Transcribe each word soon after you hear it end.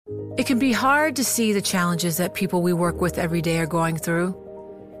It can be hard to see the challenges that people we work with every day are going through.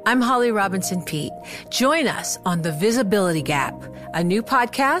 I'm Holly Robinson Pete. Join us on The Visibility Gap, a new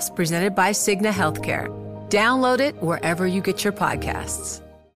podcast presented by Cigna Healthcare. Download it wherever you get your podcasts.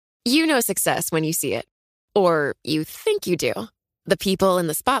 You know success when you see it. Or you think you do. The people in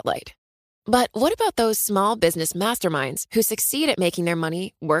the spotlight. But what about those small business masterminds who succeed at making their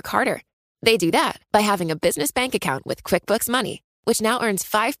money work harder? They do that by having a business bank account with QuickBooks Money, which now earns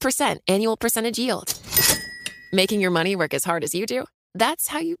 5% annual percentage yield. Making your money work as hard as you do? That's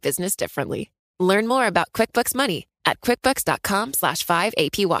how you business differently. Learn more about QuickBooks Money at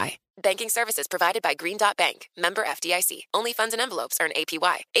quickbooks.com/5APY. Banking services provided by Green Dot Bank. Member FDIC. Only funds and envelopes earn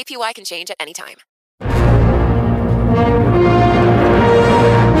APY. APY can change at any time.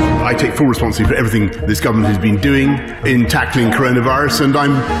 I take full responsibility for everything this government has been doing in tackling coronavirus, and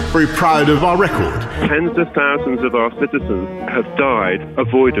I'm very proud of our record. Tens of thousands of our citizens have died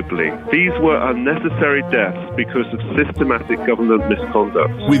avoidably. These were unnecessary deaths because of systematic government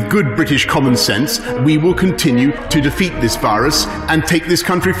misconduct. With good British common sense, we will continue to defeat this virus and take this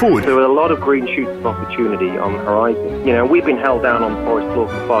country forward. There are a lot of green shoots of opportunity on the horizon. You know, we've been held down on the forest floor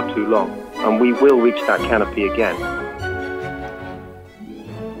for far too long, and we will reach that canopy again.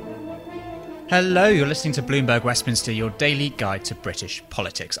 Hello, you're listening to Bloomberg Westminster, your daily guide to British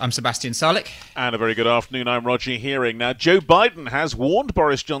politics. I'm Sebastian Sarlik. And a very good afternoon, I'm Roger Hearing. Now, Joe Biden has warned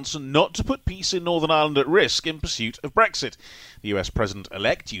Boris Johnson not to put peace in Northern Ireland at risk in pursuit of Brexit. The US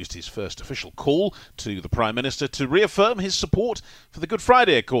President-elect used his first official call to the Prime Minister to reaffirm his support for the Good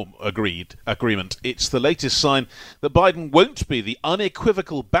Friday agreement. It's the latest sign that Biden won't be the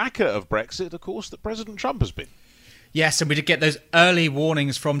unequivocal backer of Brexit, of course, that President Trump has been. Yes, and we did get those early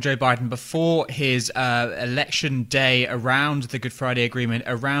warnings from Joe Biden before his election day around the Good Friday Agreement,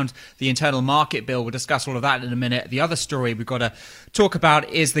 around the internal market bill. We'll discuss all of that in a minute. The other story we've got to talk about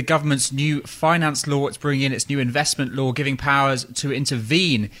is the government's new finance law. It's bringing in its new investment law, giving powers to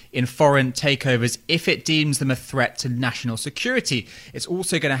intervene in foreign takeovers if it deems them a threat to national security. It's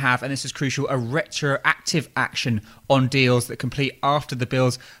also going to have, and this is crucial, a retroactive action on deals that complete after the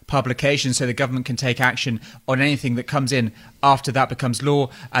bill's publication, so the government can take action on anything that comes in after that becomes law,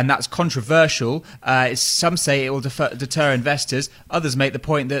 and that's controversial. Some say it will deter investors. Others make the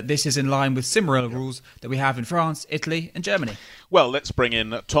point that this is in line with similar rules that we have in France, Italy and Germany. Well, let's bring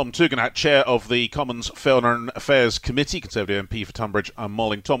in Tom Tugendhat, Chair of the Commons Foreign Affairs Committee, Conservative MP for Tunbridge and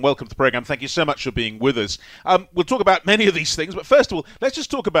Malling. Tom, welcome to the programme. Thank you so much for being with us. We'll talk about many of these things, but first of all, let's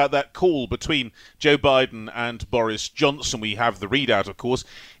just talk about that call between Joe Biden and Boris Johnson. We have the readout, of course.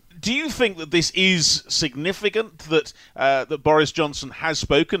 Do you think that this is significant, that that Boris Johnson has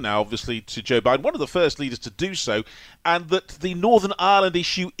spoken now, obviously, to Joe Biden, one of the first leaders to do so, and that the Northern Ireland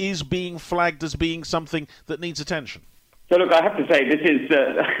issue is being flagged as being something that needs attention? So look, I have to say, this is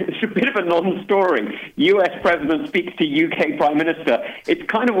it's a bit of a non-story. US President speaks to UK Prime Minister. It's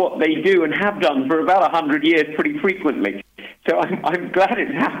kind of what they do and have done for about 100 years pretty frequently. So I'm glad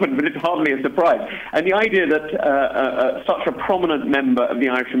it's happened, but it's hardly a surprise. And the idea that such a prominent member of the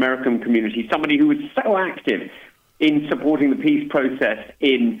Irish American community, somebody who was so active in supporting the peace process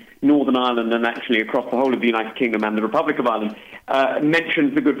in Northern Ireland and actually across the whole of the United Kingdom and the Republic of Ireland,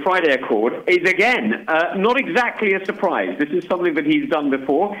 mentions the Good Friday Accord, is again not exactly a surprise. This is something that he's done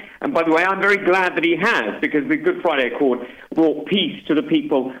before. And by the way, I'm very glad that he has, because the Good Friday Accord brought peace to the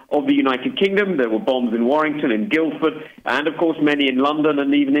people of the United Kingdom. There were bombs in Warrington, in Guildford, and of course many in London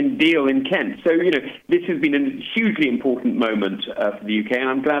and even in Deal in Kent. So, you know, this has been a hugely important moment for the UK, and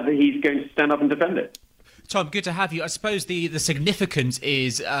I'm glad that he's going to stand up and defend it. Tom, good to have you. I suppose the significance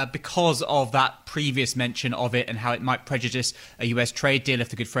is because of that previous mention of it and how it might prejudice a US trade deal if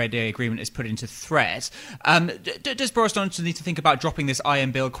the Good Friday Agreement is put into threat. Does Boris Johnson need to think about dropping this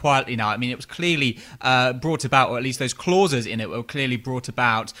IM bill quietly now? I mean, it was clearly brought about, or at least those clauses in it were clearly brought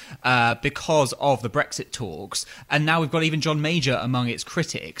about because of the Brexit talks. And now we've got even John Major among its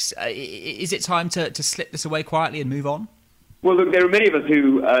critics. Is it time to slip this away quietly and move on? Well, look, there are many of us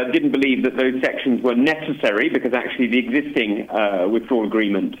who didn't believe that those sections were necessary, because actually the existing withdrawal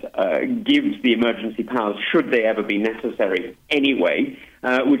agreement gives the emergency powers should they ever be necessary anyway,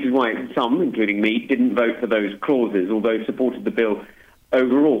 which is why some, including me, didn't vote for those clauses, although supported the bill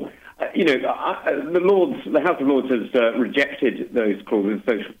overall. The House of Lords has rejected those clauses,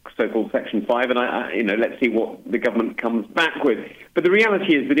 so-called Section 5, and let's see what the government comes back with. But the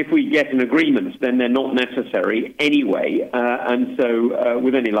reality is that if we get an agreement, then they're not necessary anyway, and so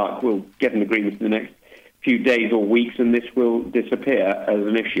with any luck, we'll get an agreement in the next few days or weeks, and this will disappear as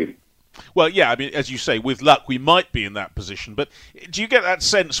an issue. Well, yeah, I mean, as you say, with luck, we might be in that position. But do you get that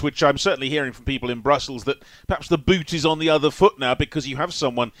sense, which I'm certainly hearing from people in Brussels, that perhaps the boot is on the other foot now because you have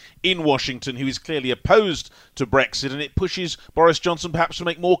someone in Washington who is clearly opposed to Brexit, and it pushes Boris Johnson perhaps to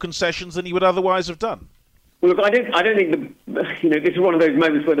make more concessions than he would otherwise have done? Well, look, I don't think this is one of those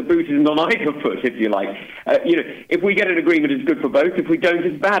moments where the boot isn't on either foot, if you like. If we get an agreement, it's good for both. If we don't,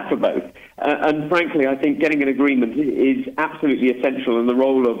 it's bad for both. And frankly, I think getting an agreement is absolutely essential. And the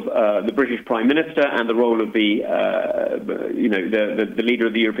role of the British Prime Minister and the role of the leader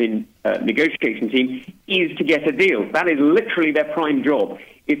of the European negotiation team is to get a deal. That is literally their prime job.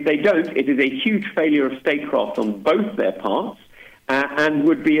 If they don't, it is a huge failure of statecraft on both their parts. And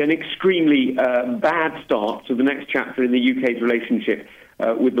would be an extremely bad start to the next chapter in the UK's relationship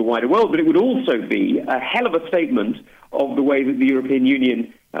with the wider world. But it would also be a hell of a statement of the way that the European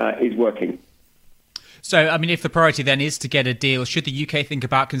Union is working. So, I mean, if the priority then is to get a deal, should the UK think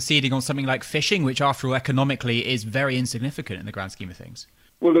about conceding on something like fishing, which, after all, economically is very insignificant in the grand scheme of things?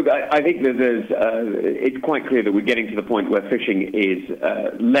 Well, look, I think that it's quite clear that we're getting to the point where fishing is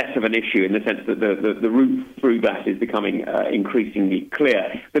less of an issue in the sense that the route through that is becoming increasingly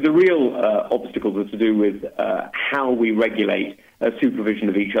clear. But the real obstacles are to do with how we regulate supervision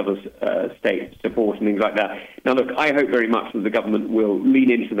of each other's state support and things like that. Now, look, I hope very much that the government will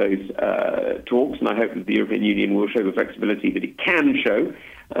lean into those talks, and I hope that the European Union will show the flexibility that it can show.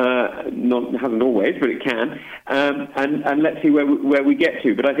 Hasn't always, but it can, and let's see where we get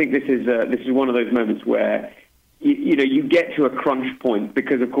to. But I think this is one of those moments where you get to a crunch point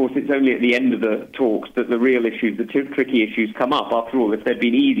because, of course, it's only at the end of the talks that the real issues, the tricky issues, come up. After all, if they'd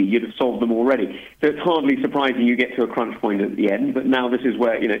been easy, you'd have solved them already. So it's hardly surprising you get to a crunch point at the end. But now this is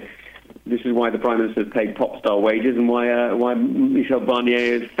where this is why the Prime Minister has paid pop star wages and why Michel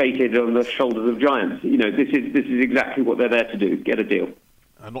Barnier is fated on the shoulders of giants. This is exactly what they're there to do: get a deal.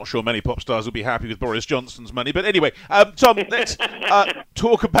 I'm not sure many pop stars will be happy with Boris Johnson's money. But anyway, Tom, let's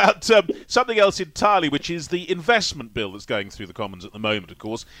talk about something else entirely, which is the investment bill that's going through the Commons at the moment, of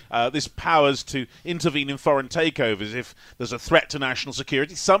course. This powers to intervene in foreign takeovers if there's a threat to national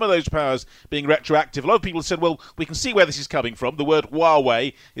security. Some of those powers being retroactive. A lot of people have said, well, we can see where this is coming from. The word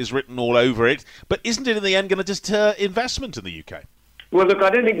Huawei is written all over it. But isn't it in the end going to deter investment in the UK? Well, look, I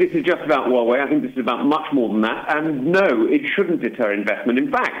don't think this is just about Huawei. I think this is about much more than that. And no, it shouldn't deter investment. In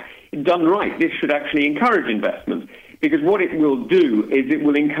fact, done right, this should actually encourage investment. Because what it will do is it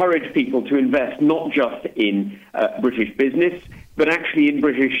will encourage people to invest not just in British business, but actually in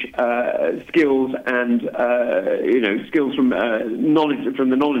British skills and skills from knowledge from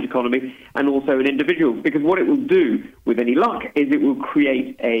the knowledge economy, and also in individuals. Because what it will do, with any luck, is it will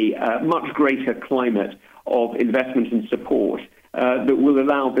create a much greater climate of investment and support that will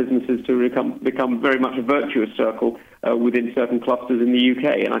allow businesses to become very much a virtuous circle within certain clusters in the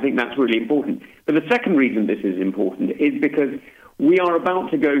UK. And I think that's really important. But the second reason this is important is because we are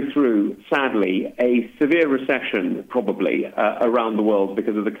about to go through, sadly, a severe recession, probably, around the world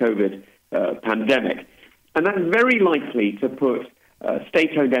because of the COVID pandemic. And that's very likely to put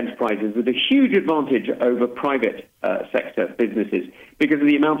state-owned enterprises with a huge advantage over private sector businesses because of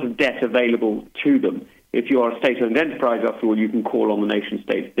the amount of debt available to them. If you are a state-owned enterprise, after all, you can call on the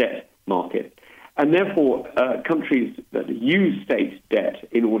nation-state's debt market. And therefore, countries that use state debt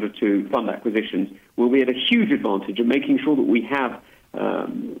in order to fund acquisitions will be at a huge advantage in making sure that we have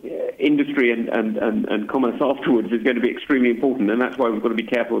industry and commerce afterwards is going to be extremely important. And that's why we've got to be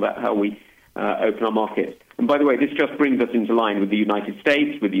careful about how we open our markets. And by the way, this just brings us into line with the United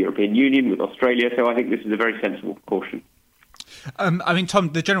States, with the European Union, with Australia. So I think this is a very sensible precaution. I mean,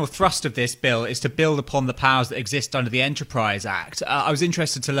 Tom, the general thrust of this bill is to build upon the powers that exist under the Enterprise Act. I was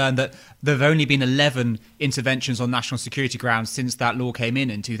interested to learn that there have only been 11 interventions on national security grounds since that law came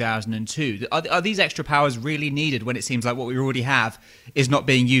in 2002. Are these extra powers really needed when it seems like what we already have is not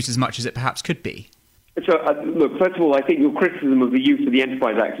being used as much as it perhaps could be? So, look, first of all, I think your criticism of the use of the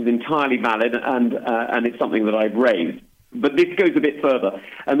Enterprise Act is entirely valid, and it's something that I've raised. But this goes a bit further.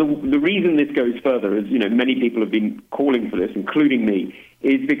 And the reason this goes further, as many people have been calling for this, including me,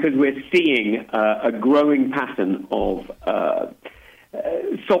 is because we're seeing a growing pattern of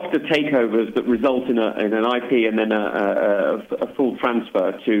softer takeovers that result in an IP and then a full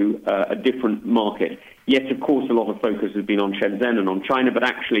transfer to a different market. Yes, of course, a lot of focus has been on Shenzhen and on China, but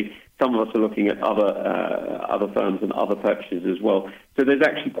actually some of us are looking at other firms and other purchases as well. So there's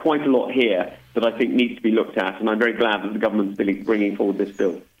actually quite a lot here that I think needs to be looked at, and I'm very glad that the government's bringing forward this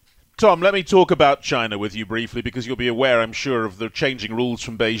bill. Tom, let me talk about China with you briefly, because you'll be aware, I'm sure, of the changing rules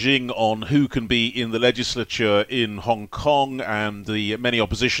from Beijing on who can be in the legislature in Hong Kong, and the many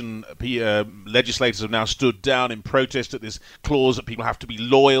opposition legislators have now stood down in protest at this clause that people have to be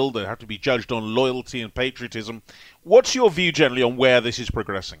loyal, they have to be judged on loyalty and patriotism. What's your view generally on where this is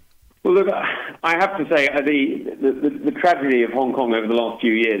progressing? Well, look, I have to say the tragedy of Hong Kong over the last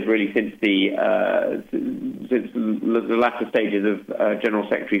few years, really since the latter stages of General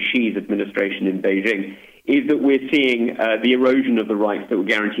Secretary Xi's administration in Beijing, is that we're seeing the erosion of the rights that were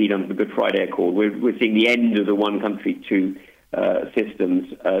guaranteed under the Good Friday Accord. We're seeing the end of the one country, two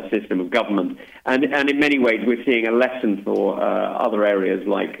system of government. And in many ways, we're seeing a lesson for other areas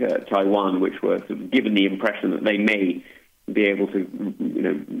like Taiwan, which were sort of given the impression that they may be able to,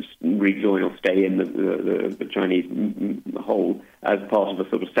 rejoin or stay in the Chinese whole as part of a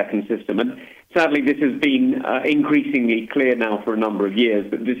sort of second system. And sadly, this has been increasingly clear now for a number of years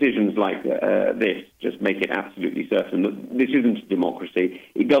that decisions like this just make it absolutely certain that this isn't a democracy.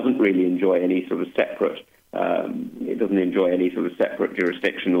 It doesn't really enjoy any sort of separate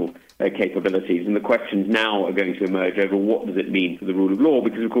jurisdictional capabilities. And the questions now are going to emerge over what does it mean for the rule of law,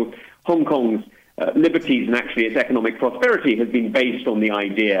 because, of course, Hong Kong's liberties and actually its economic prosperity has been based on the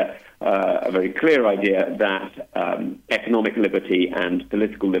idea, a very clear idea, that economic liberty and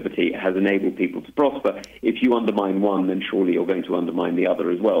political liberty has enabled people to prosper. If you undermine one, then surely you're going to undermine the other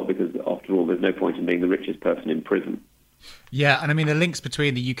as well, because after all, there's no point in being the richest person in prison. Yeah, and I mean, the links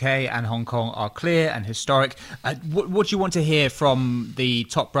between the UK and Hong Kong are clear and historic. What do you want to hear from the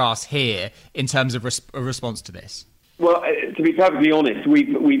top brass here in terms of a response to this? Well, to be perfectly honest,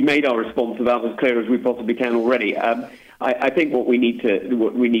 we've made our response about as clear as we possibly can already. I think what we need to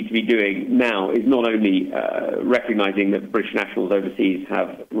be doing now is not only recognising that British nationals overseas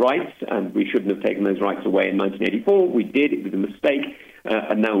have rights, and we shouldn't have taken those rights away in 1984. We did; it was a mistake,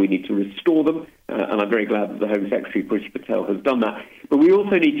 and now we need to restore them. And I'm very glad that the Home Secretary, Priti Patel, has done that. But we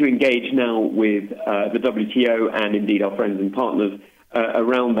also need to engage now with the WTO and indeed our friends and partners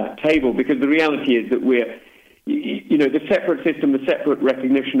around that table, because the reality is that the separate system, the separate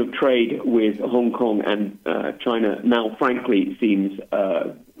recognition of trade with Hong Kong and China now, frankly, seems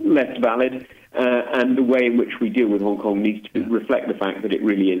less valid. And the way in which we deal with Hong Kong needs to reflect the fact that it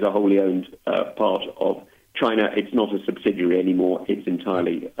really is a wholly owned part of China. It's not a subsidiary anymore. It's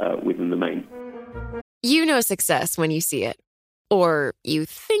entirely within the main. You know success when you see it. Or you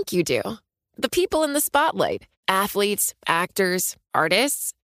think you do. The people in the spotlight. Athletes, actors,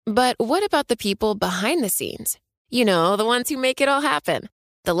 artists. But what about the people behind the scenes? You know, the ones who make it all happen.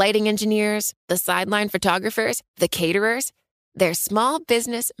 The lighting engineers, the sideline photographers, the caterers. They're small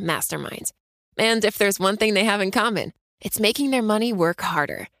business masterminds. And if there's one thing they have in common, it's making their money work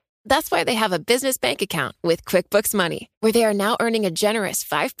harder. That's why they have a business bank account with QuickBooks Money, where they are now earning a generous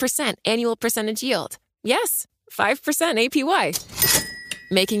 5% annual percentage yield. Yes, 5% APY.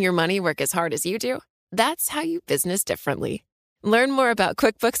 Making your money work as hard as you do? That's how you business differently. Learn more about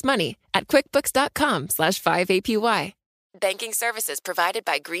QuickBooks Money at quickbooks.com/5APY. Banking services provided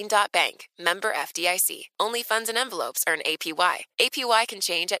by Green Dot Bank, member FDIC. Only funds and envelopes earn APY. APY can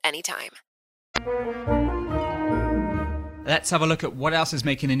change at any time. Let's have a look at what else is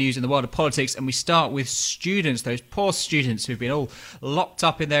making the news in the world of politics, and we start with students, those poor students who've been all locked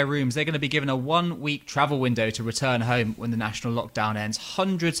up in their rooms. They're going to be given a 1-week travel window to return home when the national lockdown ends.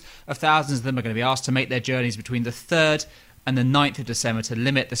 Hundreds of thousands of them are going to be asked to make their journeys between the 3rd and the 9th of December to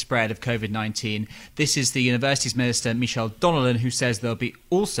limit the spread of COVID-19. This is the Universities Minister, Michelle Donnellan, who says there'll be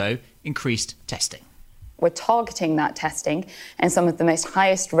also increased testing. We're targeting that testing in some of the most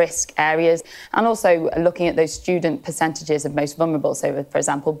highest risk areas, and also looking at those student percentages of most vulnerable. So, for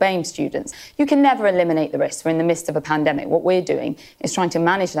example, BAME students. You can never eliminate the risk. We're in the midst of a pandemic. What we're doing is trying to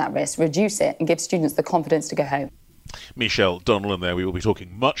manage that risk, reduce it, and give students the confidence to go home. Michelle Donnellan there. We will be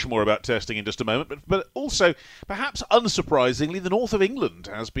talking much more about testing in just a moment, but also, perhaps unsurprisingly, the north of England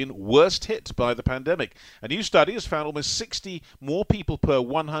has been worst hit by the pandemic. A new study has found almost 60 more people per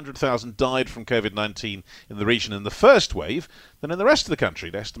 100,000 died from COVID-19 in the region in the first wave than in the rest of the country.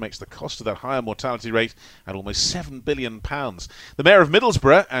 It estimates the cost of that higher mortality rate at almost £7 billion. The Mayor of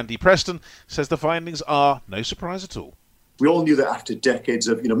Middlesbrough, Andy Preston, says the findings are no surprise at all. We all knew that after decades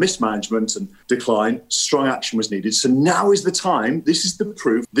of mismanagement and decline, strong action was needed. So now is the time. This is the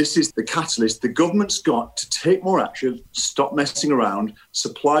proof. This is the catalyst. The government's got to take more action, stop messing around,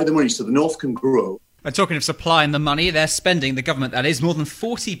 supply the money so the North can grow. And talking of supplying the money, they're spending, the government that is, more than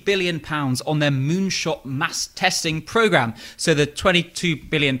 £40 billion on their moonshot mass testing programme. So the £22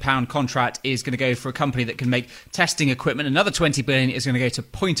 billion contract is going to go for a company that can make testing equipment. Another £20 billion is going to go to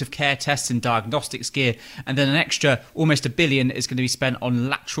point-of-care tests and diagnostics gear. And then an extra almost £1 billion is going to be spent on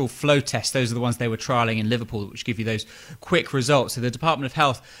lateral flow tests. Those are the ones they were trialling in Liverpool, which give you those quick results. So the Department of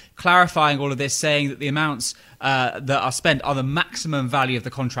Health clarifying all of this, saying that the amounts that are spent are the maximum value of the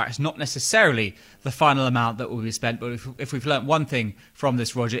contract, not necessarily the final amount that will be spent. But if we've learnt one thing from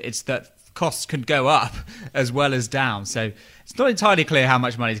this, Roger, it's that costs can go up as well as down. So it's not entirely clear how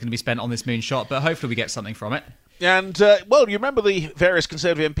much money is going to be spent on this moonshot, but hopefully we get something from it. And, well, you remember the various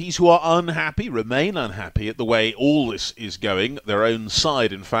Conservative MPs who are unhappy, remain unhappy at the way all this is going, their own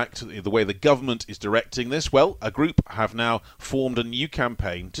side, in fact, the way the government is directing this. Well, a group have now formed a new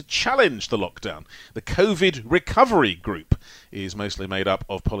campaign to challenge the lockdown. The COVID Recovery Group is mostly made up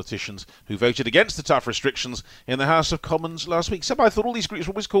of politicians who voted against the tough restrictions in the House of Commons last week. Somehow I thought all these groups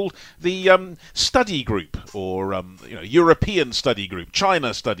were always called the study group or European study group,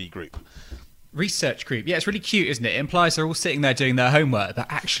 China study group. Research group. Yeah, it's really cute, isn't it? It implies they're all sitting there doing their homework, but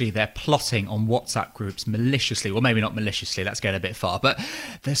actually they're plotting on WhatsApp groups maliciously. Well, maybe not maliciously, that's going a bit far, but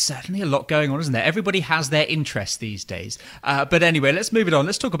there's certainly a lot going on, isn't there? Everybody has their interests these days. But anyway, let's move it on.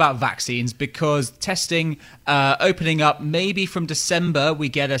 Let's talk about vaccines, because testing opening up maybe from December, we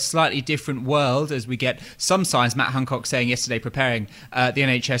get a slightly different world as we get some signs. Matt Hancock saying yesterday, preparing the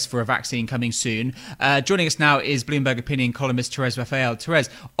NHS for a vaccine coming soon. Joining us now is Bloomberg opinion columnist Therese Raphael. Therese,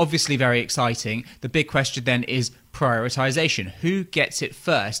 obviously very exciting. The big question then is prioritisation. Who gets it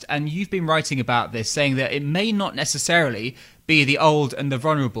first? And you've been writing about this, saying that it may not necessarily be the old and the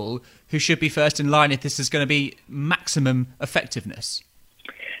vulnerable who should be first in line if this is going to be maximum effectiveness.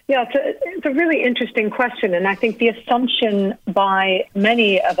 Yeah, it's a really interesting question, and I think the assumption by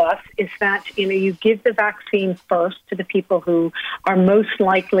many of us is that you give the vaccine first to the people who are most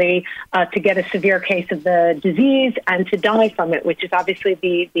likely to get a severe case of the disease and to die from it, which is obviously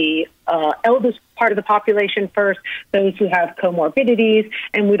the eldest part of the population first, those who have comorbidities,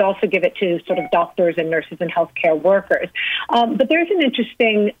 and we'd also give it to sort of doctors and nurses and healthcare workers. But there's an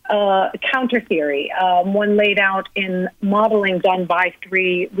interesting counter theory, one laid out in modeling done by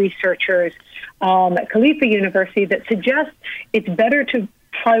 3 researchers at Khalifa University that suggests it's better to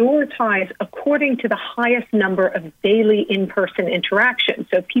prioritize according to the highest number of daily in-person interactions.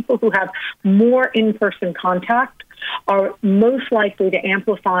 So people who have more in-person contact are most likely to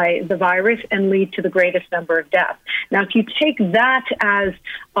amplify the virus and lead to the greatest number of deaths. Now, if you take that as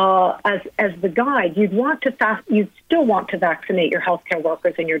the guide, you'd still want to vaccinate your healthcare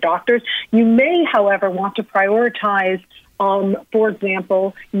workers and your doctors. You may, however, want to prioritize for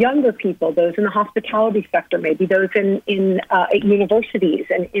example, younger people, those in the hospitality sector, maybe those in at universities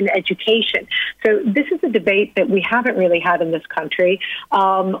and in education. So this is a debate that we haven't really had in this country.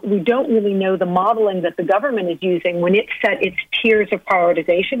 We don't really know the modeling that the government is using when it set its tiers of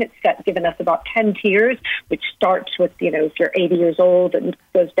prioritization. It's given us about 10 tiers, which starts with, if you're 80 years old and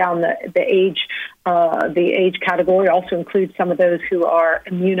goes down the age category, also includes some of those who are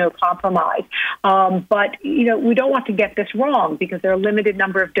immunocompromised. But, we don't want to get this wrong because there are a limited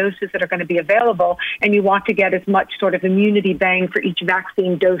number of doses that are going to be available, and you want to get as much sort of immunity bang for each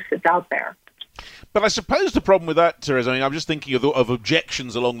vaccine dose that's out there. But I suppose the problem with that, Therese, I'm just thinking of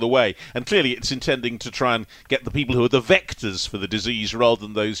objections along the way, and clearly it's intending to try and get the people who are the vectors for the disease rather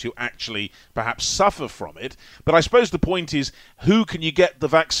than those who actually perhaps suffer from it. But I suppose the point is, who can you get the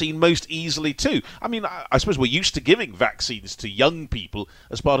vaccine most easily to? I mean, I suppose we're used to giving vaccines to young people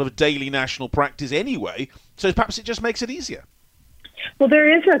as part of a daily national practice anyway, so perhaps it just makes it easier. Well,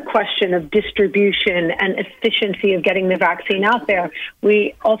 there is a question of distribution and efficiency of getting the vaccine out there.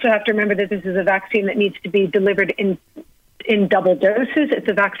 We also have to remember that this is a vaccine that needs to be delivered in double doses. It's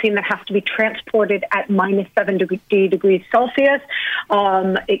a vaccine that has to be transported at minus 70 degrees Celsius.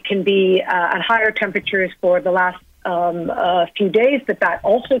 It can be at higher temperatures for the last a few days, but that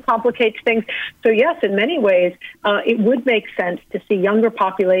also complicates things. So yes, in many ways, it would make sense to see younger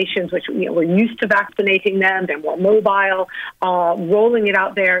populations, which we're used to vaccinating them, they're more mobile, rolling it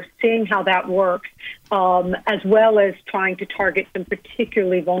out there, seeing how that works, as well as trying to target some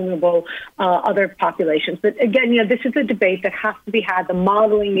particularly vulnerable other populations. But again, this is a debate that has to be had. The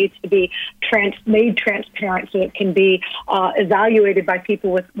modeling needs to be made transparent so it can be evaluated by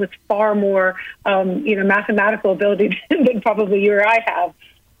people with far more, mathematical ability than probably you or I have.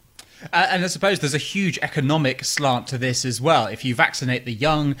 And I suppose there's a huge economic slant to this as well. If you vaccinate the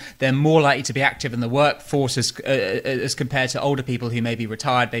young, they're more likely to be active in the workforce as compared to older people who may be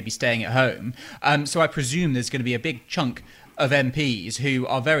retired, maybe staying at home. So I presume there's going to be a big chunk of MPs who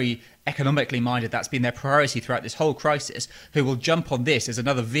are very economically minded. That's been their priority throughout this whole crisis, who will jump on this as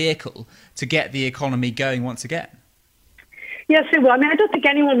another vehicle to get the economy going once again. Yes, it will. I mean, I don't think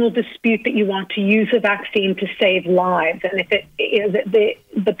anyone will dispute that you want to use a vaccine to save lives. And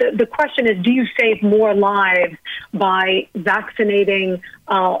if the question is, do you save more lives by vaccinating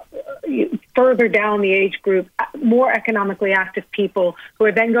further down the age group, more economically active people who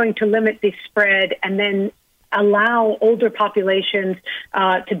are then going to limit the spread and then allow older populations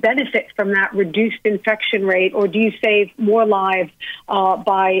to benefit from that reduced infection rate? Or do you save more lives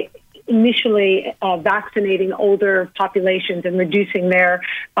by initially vaccinating older populations and reducing their,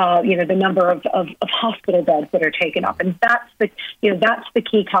 the number of hospital beds that are taken up? And that's the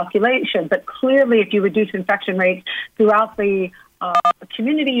key calculation. But clearly, if you reduce infection rates throughout the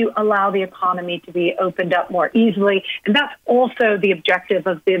community, you allow the economy to be opened up more easily. And that's also the objective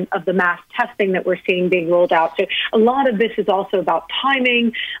of the mass testing that we're seeing being rolled out. So a lot of this is also about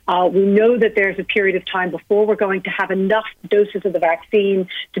timing. We know that there's a period of time before we're going to have enough doses of the vaccine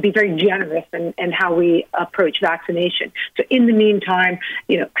to be very generous in how we approach vaccination. So in the meantime,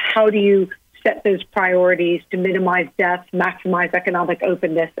 how do you set those priorities to minimize deaths, maximize economic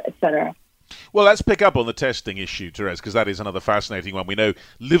openness, et cetera? Well, let's pick up on the testing issue, Therese, because that is another fascinating one. We know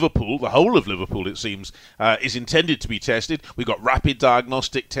Liverpool, the whole of Liverpool, it seems, is intended to be tested. We've got rapid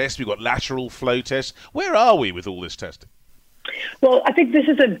diagnostic tests. We've got lateral flow tests. Where are we with all this testing? Well, I think this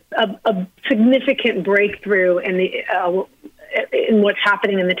is a significant breakthrough in what's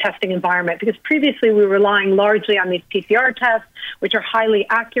happening in the testing environment, because previously we were relying largely on these PCR tests, which are highly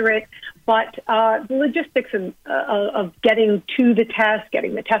accurate, but the logistics of getting to the test,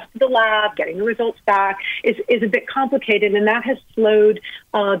 getting the test to the lab, getting the results back is a bit complicated, and that has slowed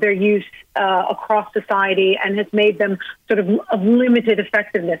their use across society and has made them sort of limited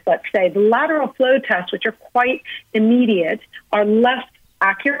effectiveness, let's say. The lateral flow tests, which are quite immediate, are less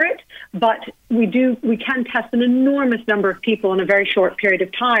accurate, but we can test an enormous number of people in a very short period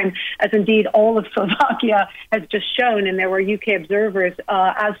of time, as indeed all of Slovakia has just shown. And there were UK observers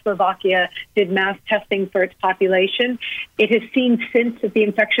as Slovakia did mass testing for its population. It has seen since that the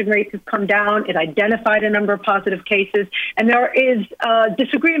infection rates have come down. It identified a number of positive cases, and there is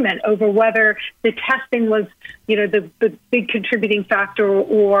disagreement over whether the testing was, the big contributing factor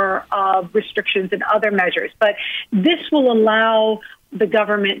or restrictions and other measures. But this will allow the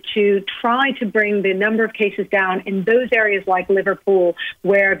government to try to bring the number of cases down in those areas like Liverpool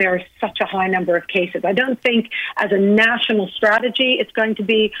where there's such a high number of cases. I don't think as a national strategy it's going to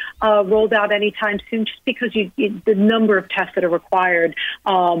be rolled out anytime soon, just because the number of tests that are required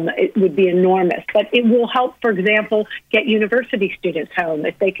it would be enormous. But it will help, for example, get university students home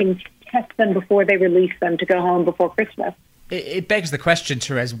if they can test them before they release them to go home before Christmas. It begs the question,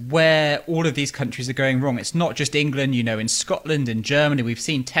 Therese, where all of these countries are going wrong. It's not just England. In Scotland and Germany, we've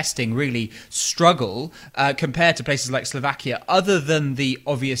seen testing really struggle compared to places like Slovakia. Other than the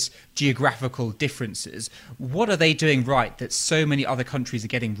obvious geographical differences, what are they doing right that so many other countries are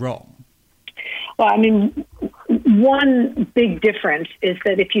getting wrong? Well, I mean, one big difference is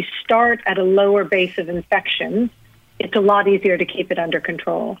that if you start at a lower base of infections, it's a lot easier to keep it under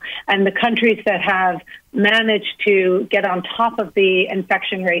control. And the countries that have managed to get on top of the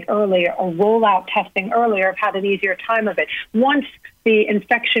infection rate earlier or roll out testing earlier have had an easier time of it. Once the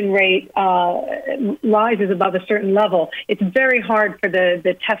infection rate rises above a certain level, it's very hard for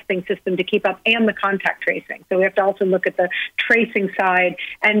the testing system to keep up, and the contact tracing. So we have to also look at the tracing side.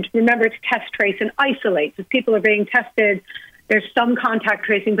 And remember, it's test, trace, and isolate. So people are being tested. There's some contact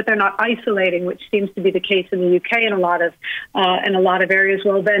tracing, but they're not isolating, which seems to be the case in the UK in a lot of areas.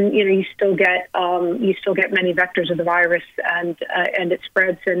 Well, then you still get many vectors of the virus, and it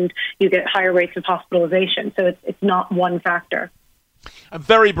spreads, and you get higher rates of hospitalization. So it's not one factor. And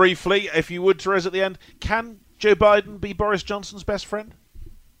very briefly, if you would, Therese, at the end, can Joe Biden be Boris Johnson's best friend?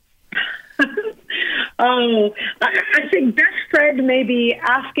 I think best friend may be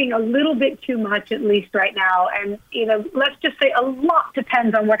asking a little bit too much, at least right now. And, let's just say a lot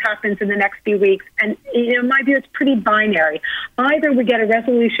depends on what happens in the next few weeks. And, in my view, it's pretty binary. Either we get a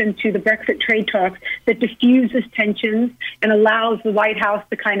resolution to the Brexit trade talks that diffuses tensions and allows the White House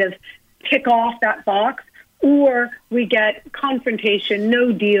to kind of tick off that box, or we get confrontation,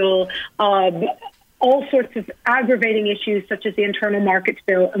 no deal, all sorts of aggravating issues such as the internal markets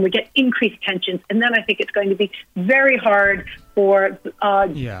bill, and we get increased tensions. And then I think it's going to be very hard for a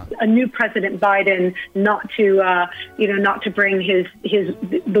new President Biden not to bring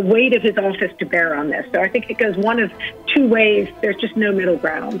the weight of his office to bear on this. So I think it goes one of two ways. There's just no middle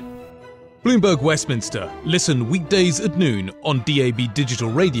ground. Bloomberg Westminster. Listen weekdays at noon on DAB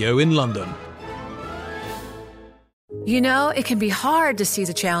Digital Radio in London. You know, it can be hard to see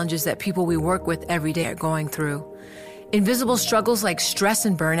the challenges that people we work with every day are going through. Invisible struggles like stress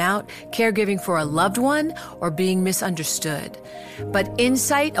and burnout, caregiving for a loved one, or being misunderstood. But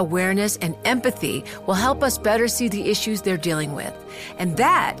insight, awareness, and empathy will help us better see the issues they're dealing with. And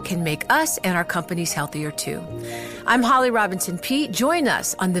that can make us and our companies healthier too. I'm Holly Robinson Peete. Join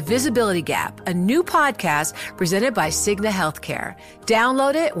us on The Visibility Gap, a new podcast presented by Cigna Healthcare.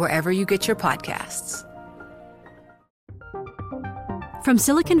 Download it wherever you get your podcasts. From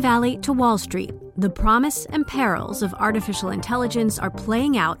Silicon Valley to Wall Street, the promise and perils of artificial intelligence are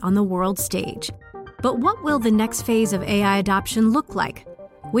playing out on the world stage. But what will the next phase of AI adoption look like?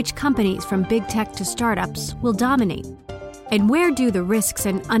 Which companies, from big tech to startups, will dominate? And where do the risks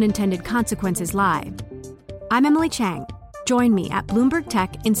and unintended consequences lie? I'm Emily Chang. Join me at Bloomberg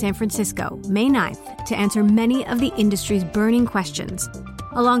Tech in San Francisco, May 9th, to answer many of the industry's burning questions,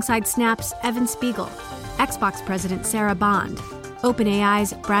 alongside Snap's Evan Spiegel, Xbox President Sarah Bond,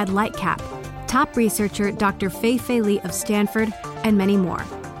 OpenAI's Brad Lightcap, top researcher Dr. Fei-Fei Li of Stanford, and many more.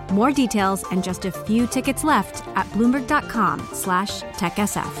 More details and just a few tickets left at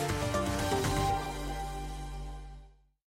Bloomberg.com/TechSF.